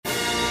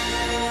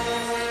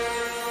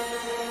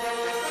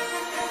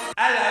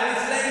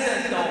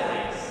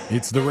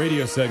It's the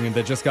radio segment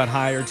that just got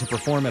hired to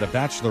perform at a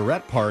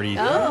bachelorette party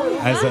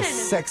as a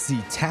sexy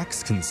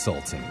tax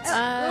consultant.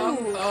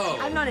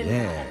 I'm not into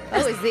that.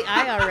 Oh, is the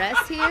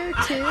IRS here,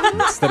 too?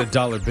 Instead of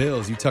dollar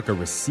bills, you tuck a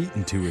receipt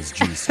into his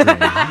G-string.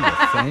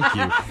 Thank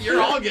you.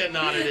 You're all getting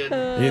audited.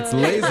 It's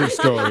Laser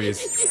Stories,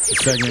 a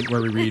segment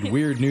where we read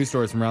weird news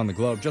stories from around the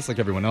globe, just like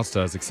everyone else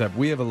does, except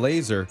we have a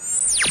laser,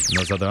 and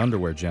those other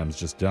underwear gems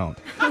just don't.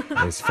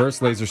 This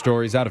first Laser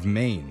Story is out of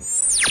Maine.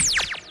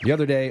 The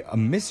other day, a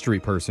mystery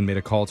person made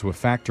a call to a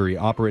factory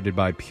operated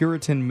by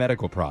Puritan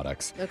Medical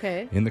Products.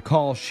 Okay. In the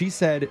call, she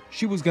said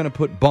she was going to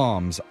put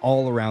bombs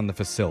all around the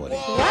facility.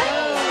 Not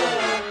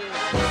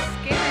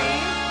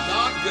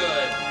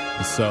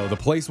good. So the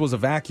place was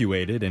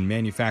evacuated and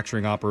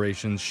manufacturing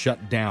operations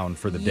shut down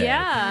for the day.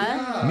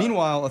 Yeah.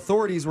 Meanwhile,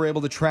 authorities were able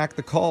to track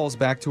the calls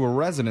back to a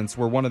residence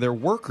where one of their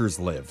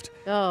workers lived.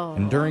 Oh.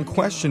 And during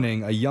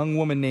questioning, a young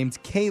woman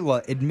named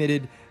Kayla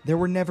admitted there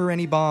were never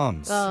any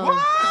bombs.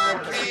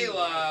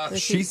 Kayla.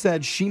 She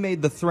said she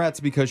made the threats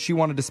because she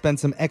wanted to spend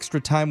some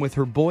extra time with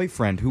her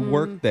boyfriend who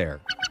worked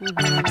there. Is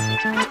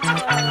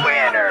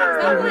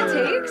that all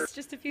it takes?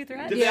 Just a few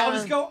threats? Did they all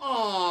just go,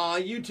 aw,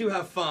 you two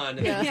have fun,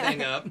 and just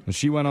hang up?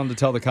 She went on to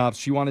tell the cops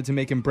she wanted to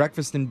make him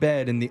breakfast in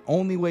bed, and the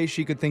only way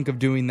she could think of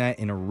doing that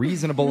in a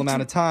reasonable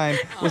amount of time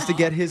was to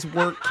get his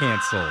work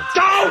canceled.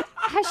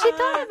 Has she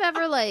thought of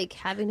ever,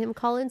 having him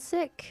call in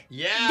sick?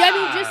 Yeah. I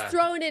mean, just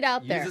throwing it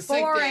out there. Use a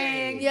sick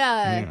day.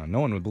 Yeah. Yeah, no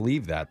one would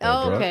believe that,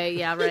 though, Oh, Brooke. okay,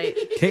 yeah, right.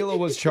 Kayla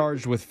was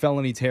charged with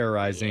felony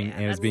terrorizing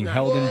and is being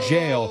held in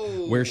jail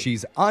where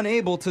she's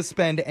unable to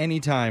spend any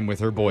time with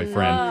her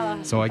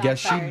boyfriend. So I guess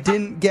she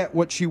didn't get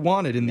what she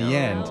wanted in the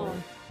end.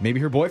 Maybe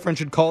her boyfriend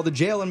should call the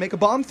jail and make a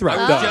bomb threat.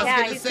 I was though. just Yeah,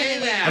 going to he's say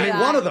gonna that. I mean,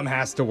 one of them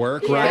has to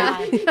work,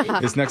 right?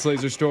 This next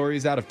laser story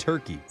is out of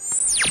Turkey.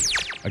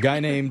 A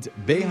guy named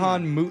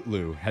Beyhan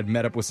Mutlu had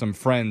met up with some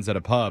friends at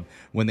a pub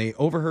when they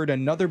overheard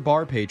another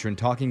bar patron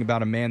talking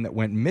about a man that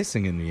went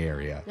missing in the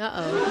area.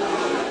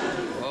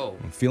 Uh-oh. Whoa.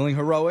 Feeling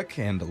heroic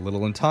and a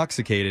little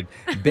intoxicated,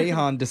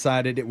 Beyhan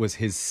decided it was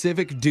his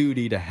civic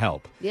duty to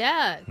help.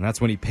 Yeah. And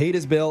that's when he paid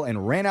his bill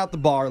and ran out the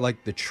bar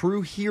like the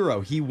true hero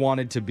he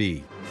wanted to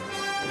be.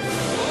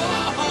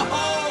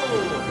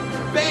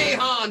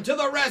 Bayhan to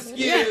the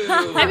rescue!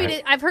 I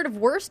mean, I've heard of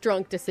worse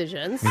drunk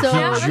decisions, so He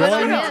good for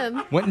joined-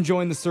 him. went and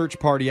joined the search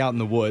party out in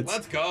the woods.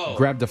 Let's go.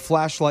 Grabbed a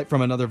flashlight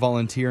from another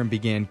volunteer and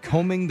began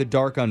combing the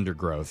dark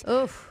undergrowth.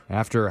 Oof.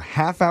 After a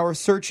half-hour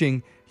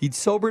searching, he'd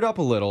sobered up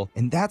a little,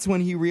 and that's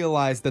when he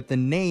realized that the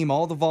name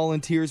all the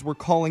volunteers were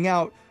calling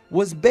out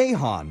was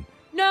Beyhan,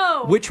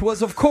 No. which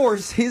was, of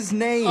course, his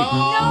name.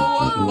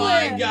 Oh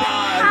my God.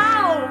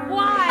 How?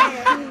 Why?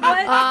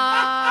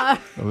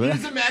 What? You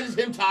just imagine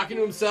him talking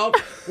to himself.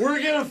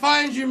 We're going to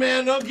find you,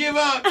 man. Don't give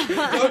up.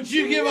 Don't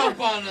you give up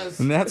on us.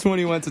 And that's when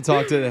he went to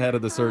talk to the head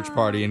of the search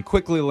party and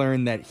quickly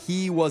learned that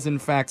he was, in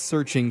fact,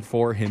 searching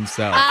for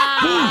himself.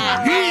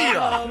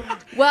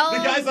 Well, The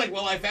guy's like,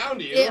 well, I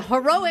found you.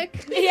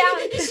 heroic. Yeah.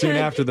 Soon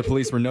after, the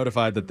police were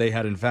notified that they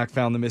had, in fact,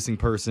 found the missing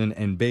person,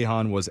 and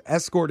Beyhan was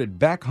escorted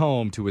back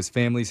home to his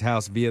family's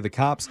house via the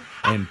cops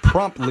and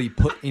promptly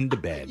put into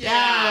bed.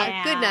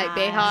 Yeah. Good night,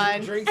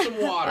 Beyhan. Drink some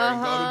water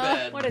and go to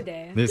bed. What a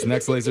day. This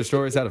next laser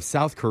story is out of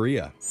South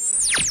Korea.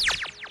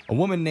 A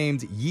woman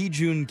named Yi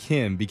Jun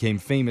Kim became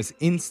famous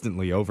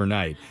instantly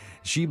overnight.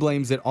 She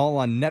blames it all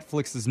on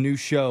Netflix's new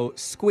show,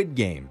 Squid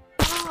Game.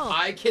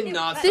 I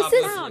cannot This stop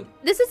is listening.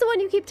 this is the one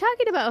you keep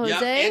talking about, Yep,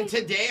 Jose. and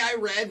today I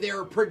read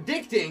they're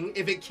predicting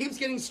if it keeps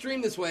getting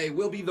streamed this way,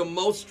 will be the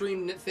most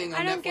streamed thing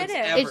on I don't Netflix get it.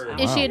 ever.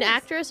 Is she an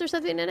actress or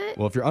something in it?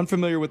 Well, if you're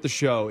unfamiliar with the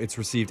show, it's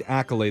received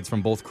accolades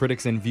from both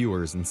critics and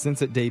viewers. And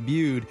since it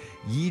debuted,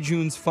 Yi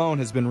Jun's phone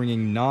has been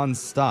ringing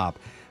non-stop.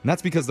 And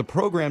that's because the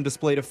program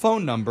displayed a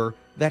phone number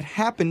that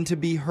happened to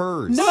be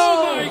hers.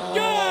 Oh my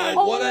God!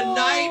 What a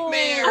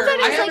nightmare! I thought it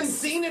was I haven't like-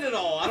 seen it at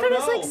all. I I don't thought it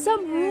know. was like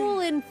some rule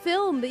in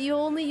film that you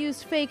only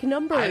use fake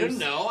numbers. I don't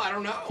know. I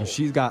don't know.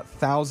 She's got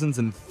thousands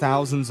and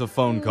thousands of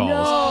phone calls.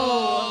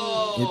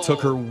 No. It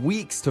took her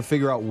weeks to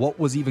figure out what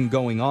was even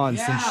going on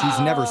since she's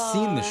never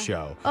seen the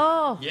show.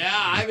 Oh. Yeah,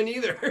 I haven't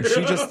either.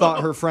 She just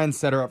thought her friend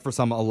set her up for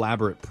some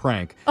elaborate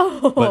prank.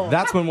 But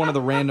that's when one of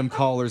the random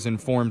callers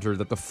informed her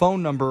that the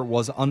phone number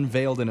was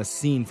unveiled in a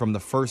scene from the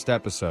first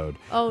episode,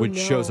 Oh, which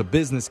no. shows a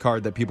business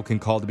card that people can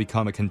call to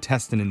become a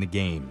contestant in the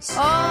games.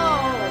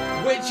 Oh.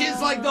 Which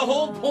is like the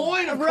whole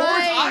point. Of course,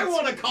 Right. I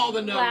want to call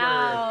the number.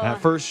 Wow.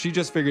 At first, she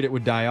just figured it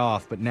would die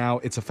off, but now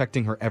it's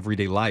affecting her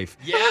everyday life.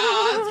 Yeah,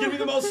 it's gonna be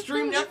the most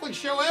streamed Netflix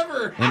show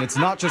ever. And it's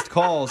not just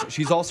calls,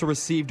 she's also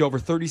received over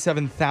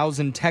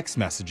 37,000 text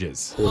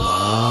messages.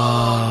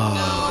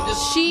 No,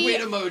 just She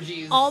squid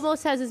emojis.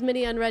 Almost has as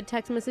many unread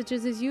text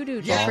messages as you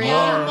do, yeah, Jeffrey.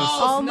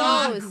 almost,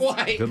 not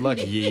quite. Good luck,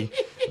 Yi.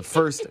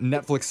 First,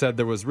 Netflix said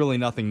there was really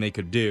nothing they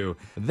could do.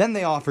 Then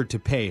they offered to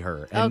pay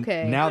her. And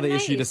Okay. now they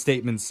nice. issued a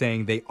statement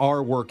saying they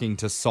are working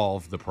to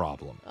solve the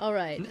problem. All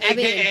right. I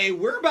mean, AKA,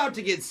 we're about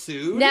to get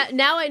sued.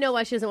 now I know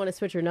why she doesn't want to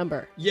switch her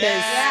number.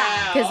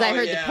 Yeah. Because I Oh,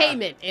 heard yeah. the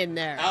payment in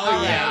there. Oh,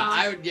 All yeah.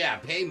 right. I would,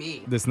 pay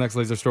me. This next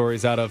laser story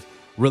is out of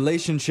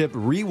Relationship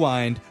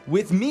Rewind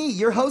with me,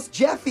 your host,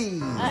 Jeffy. Yay!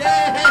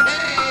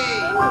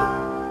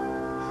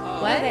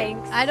 What?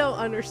 Thanks. I don't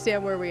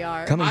understand where we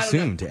are. Coming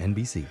soon to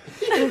NBC.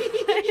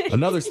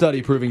 Another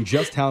study proving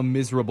just how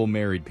miserable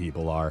married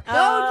people are.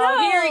 Oh,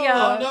 no. Here we go.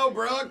 Oh, no,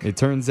 Brooke. It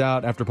turns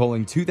out after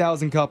polling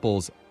 2,000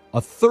 couples,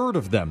 a third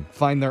of them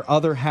find their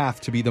other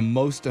half to be the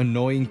most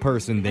annoying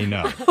person they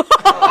know.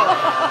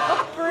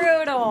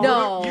 Brutal.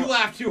 No. You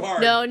laughed too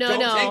hard. No. Don't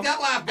take that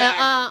laugh back.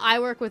 I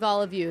work with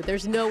all of you.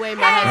 There's no way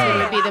my husband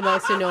would be the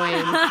most annoying.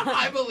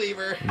 I believe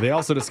her. They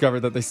also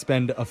discovered that they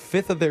spend a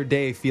fifth of their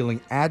day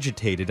feeling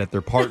agitated at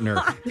their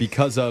partner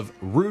because of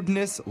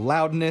rudeness,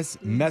 loudness,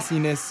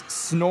 messiness,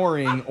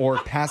 snoring, or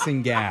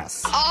passing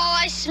gas. All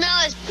I smell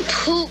is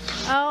poop.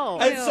 Oh.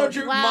 It's so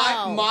true.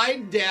 Wow.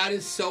 My dad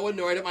is so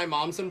annoyed at my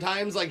mom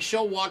sometimes. Like,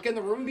 she'll walk in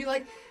the room and be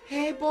like,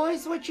 "Hey,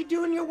 boys, what you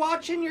doing? You're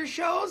watching your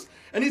shows?"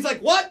 And he's like,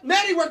 "What?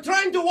 Maddie, we're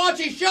trying to watch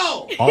a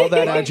show." All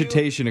that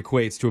agitation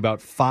equates to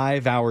about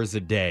 5 hours a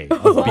day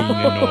of being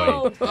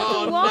annoyed.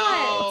 Oh,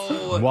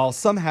 no. While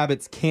some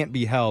habits can't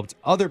be helped,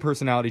 other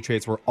personality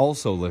traits were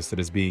also listed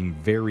as being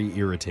very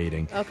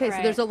irritating. Okay, so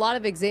Right. there's a lot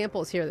of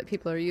examples here that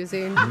people are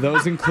using.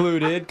 Those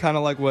included, kind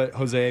of like what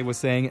Jose was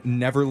saying,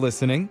 never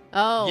listening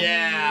Oh.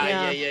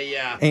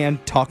 Yeah.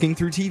 and talking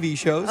through TV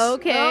shows.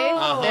 Okay,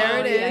 Oh, there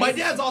it is. My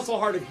dad's also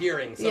hard of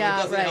hearing, so Yeah,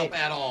 it doesn't right. help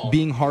at all.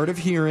 Being hard of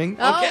hearing.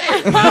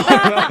 Okay, well,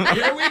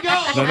 here we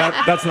go. No,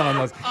 that's not on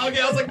those.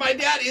 Okay, I was like, my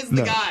dad is the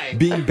No. guy.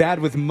 Being bad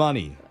with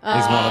money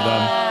is one of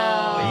them.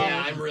 Oh,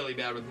 yeah, I'm really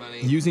bad with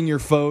money. Using your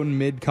phone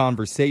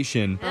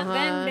mid-conversation.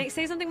 Then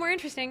say something more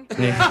interesting.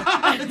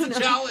 It's a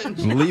challenge.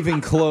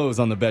 Leaving clothes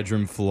on the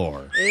bedroom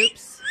floor.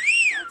 Oops.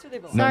 That's what they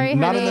both No, Sorry,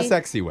 not in honey. the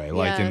sexy way,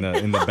 like Yeah.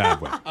 in the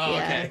bad way. Oh, Yeah,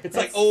 okay. It's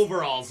like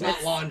overalls,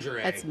 not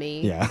lingerie. That's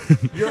me. Yeah.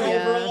 Your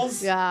Yeah.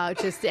 overalls? Yeah,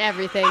 just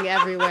everything,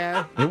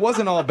 everywhere. It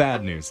wasn't all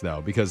bad news,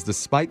 though, because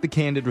despite the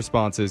candid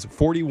responses,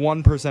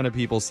 41% of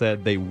people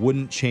said they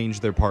wouldn't change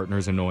their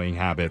partner's annoying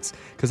habits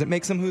because it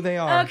makes them who they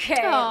are. Okay,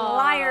 Aw.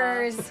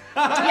 liars.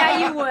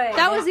 Yeah, you would.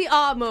 That was the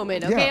awe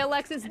moment, okay, Yeah.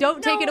 Alexis?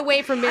 Don't take No, it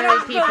away from I married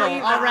don't people,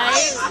 believe all that.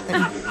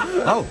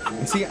 right? Oh,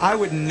 and see, I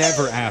would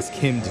never ask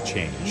him to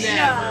change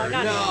Never,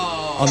 not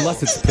no.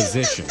 unless it's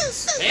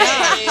positions.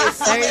 Hey,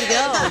 There you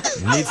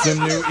go. Need some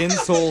new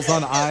insoles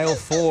on aisle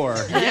 4.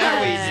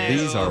 Yeah, we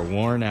do. These are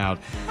worn out.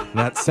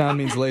 That sound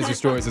means Laser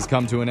Stories has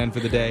come to an end for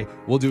the day.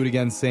 We'll do it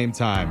again same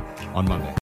time on Monday.